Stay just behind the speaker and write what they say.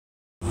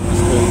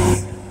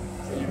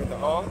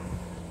all.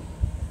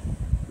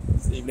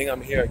 This evening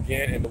I'm here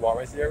again in the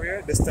Warrens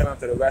area, this time I'm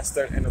to the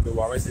western end of the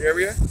Warrens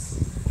area,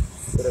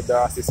 to the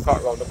Darcy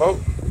Scott roundabout,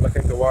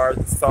 looking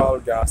towards Saul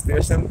gas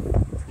station,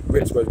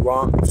 which was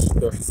once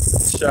the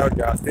Shell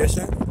gas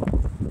station.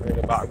 And in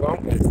the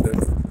background is the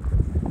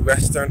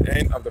western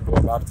end of the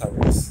Baobab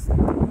Towers. You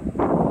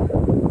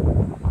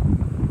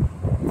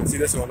can see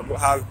this one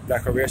has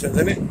decorations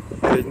in it.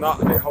 It is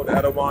not like how the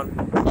other one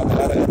at the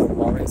other end of the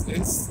Warrens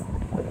is,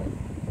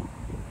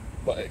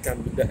 but it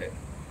can be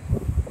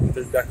it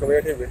is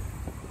decorated with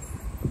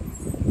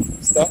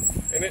stuff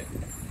in it.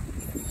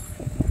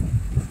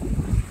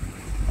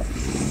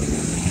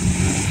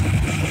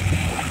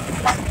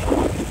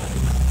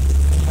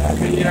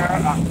 Every year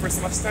at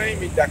Christmas time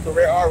we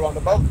decorate our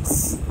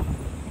roundabouts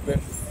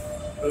with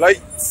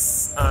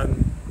lights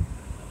and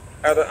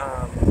other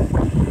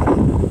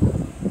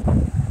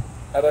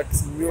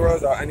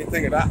murals or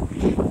anything like that,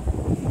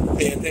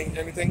 painting,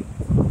 anything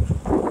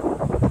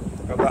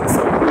of that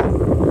sort.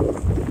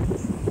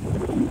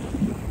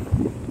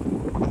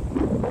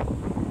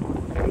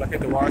 And look at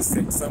the war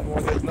 6 some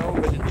waters now,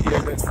 which is the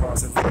events for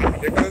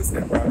vehicles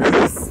in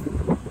Barbados.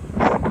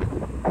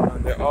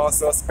 And they're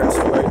also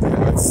specialized in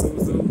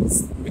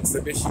Isuzu's,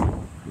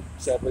 Mitsubishi,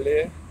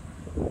 Chevrolet,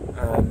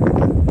 and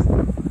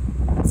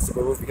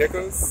Subaru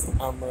vehicles,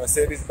 and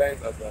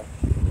Mercedes-Benz as well.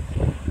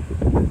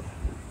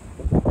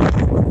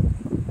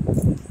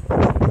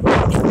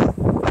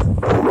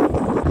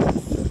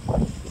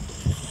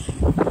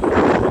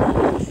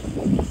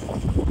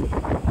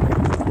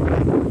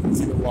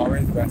 See the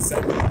Warrens West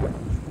Center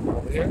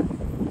over here.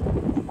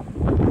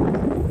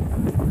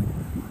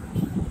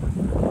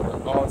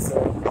 And also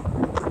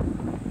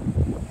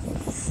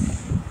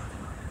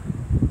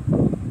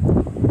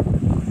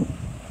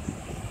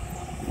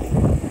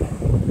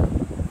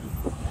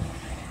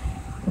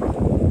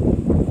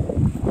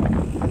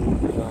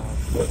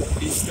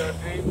the eastern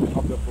end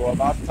of the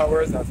Baobab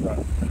Towers as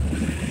well.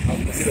 And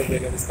you can see the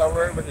Williams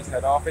Tower, which is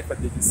head office for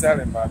Digicel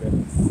in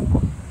Barbados.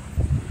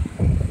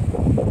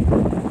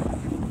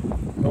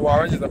 The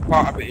Warrens is a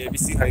part of the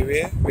ABC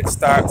Highway, which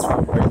starts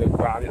from the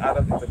Grand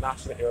Adams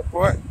International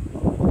Airport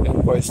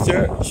in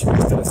Christchurch,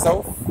 to the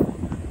south,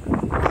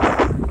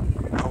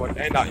 and will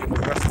end at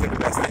University of the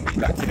West Indies,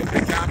 that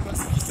KFA campus,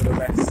 east to the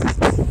west.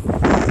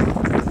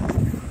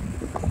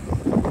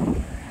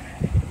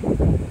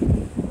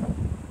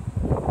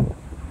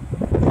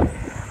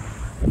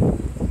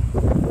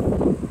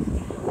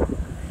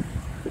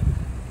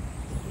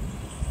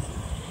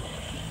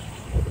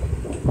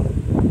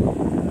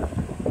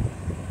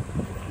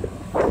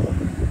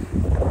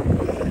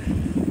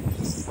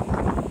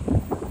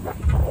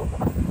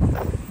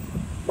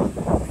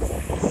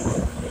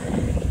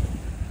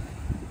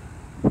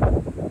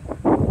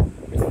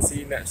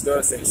 See next door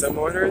to St. Sam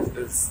Motors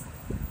is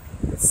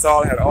the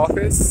Saul head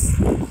office,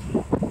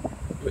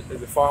 which is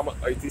the former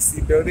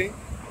ITC building,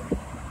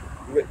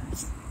 which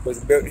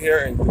was built here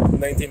in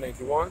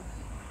 1991.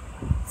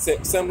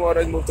 St. Sam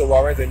Motors moved to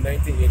Warrens in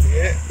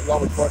 1988,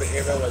 long before the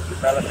area was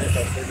developed into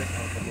a business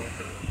and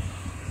commercial.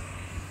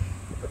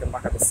 Looking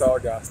back at the Saul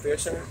gas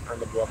station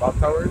and the Baobab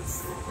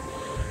Towers.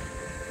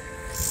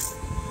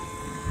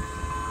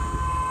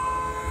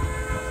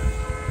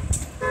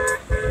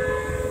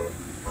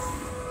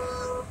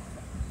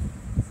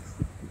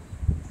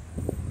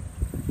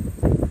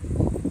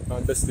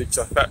 This is the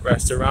Chafet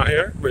restaurant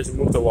here, which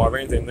moved to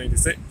Warrens in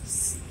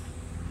 '96.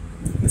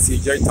 The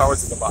CJ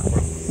Towers in the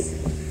background.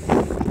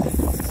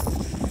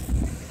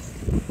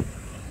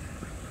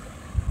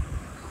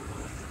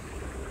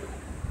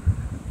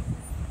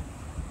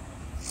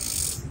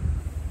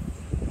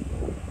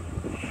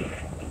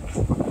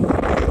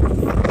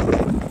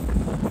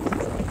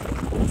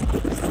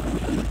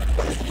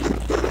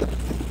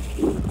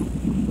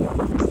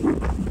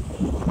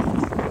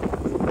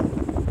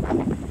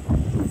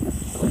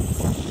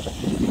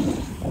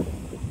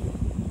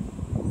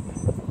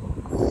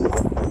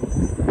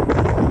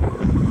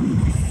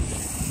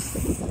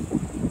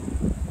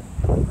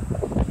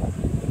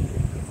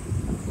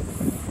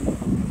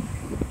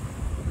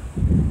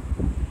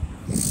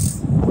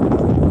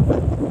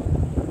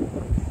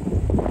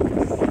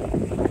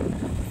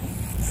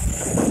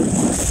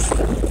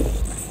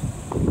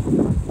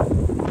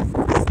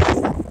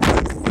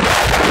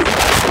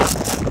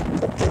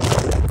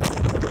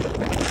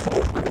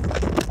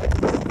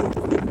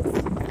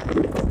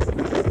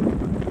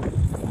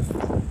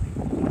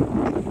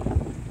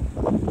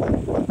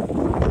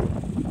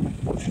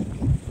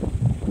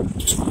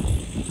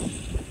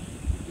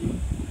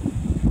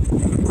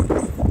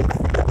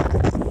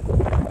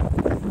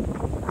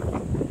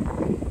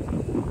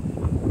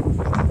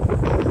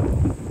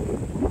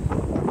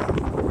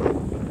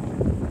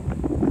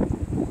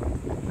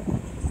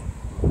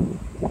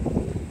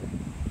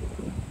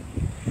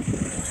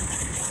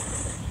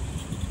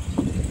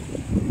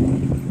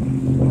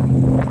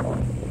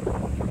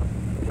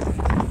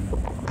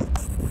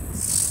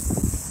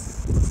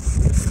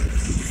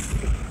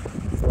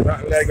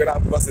 leg where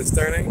that bus is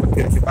turning will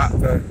take you back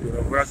to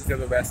University of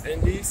the West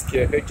Indies,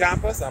 KFA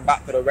campus, and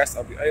back to the rest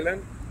of the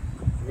island,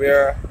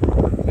 where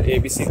the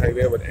ABC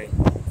highway would end.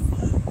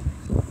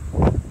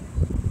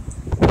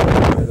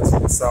 There's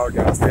a Salt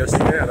gas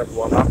station here and a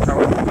Walnut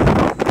Town.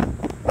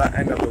 That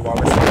end of the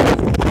Wallace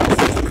Road.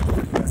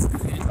 That's the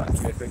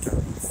campus.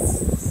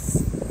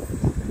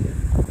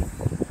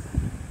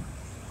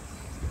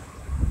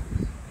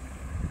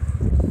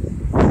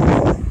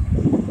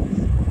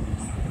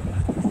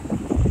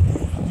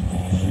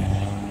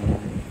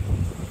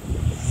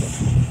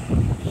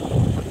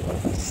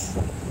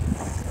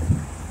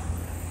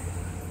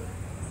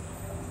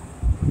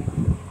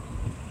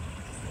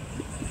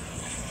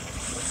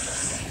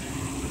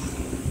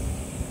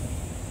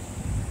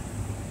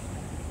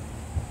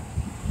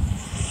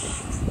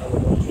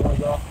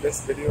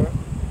 This video.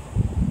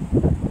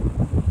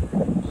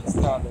 Let's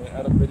start the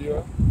other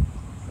video.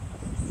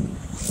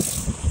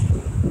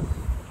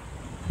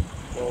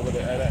 Go over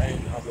the other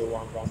end of the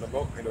one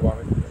roundabout in the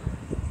Warren.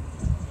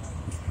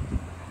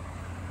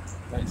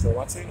 Thanks for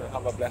watching and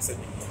have a blessed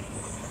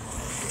evening.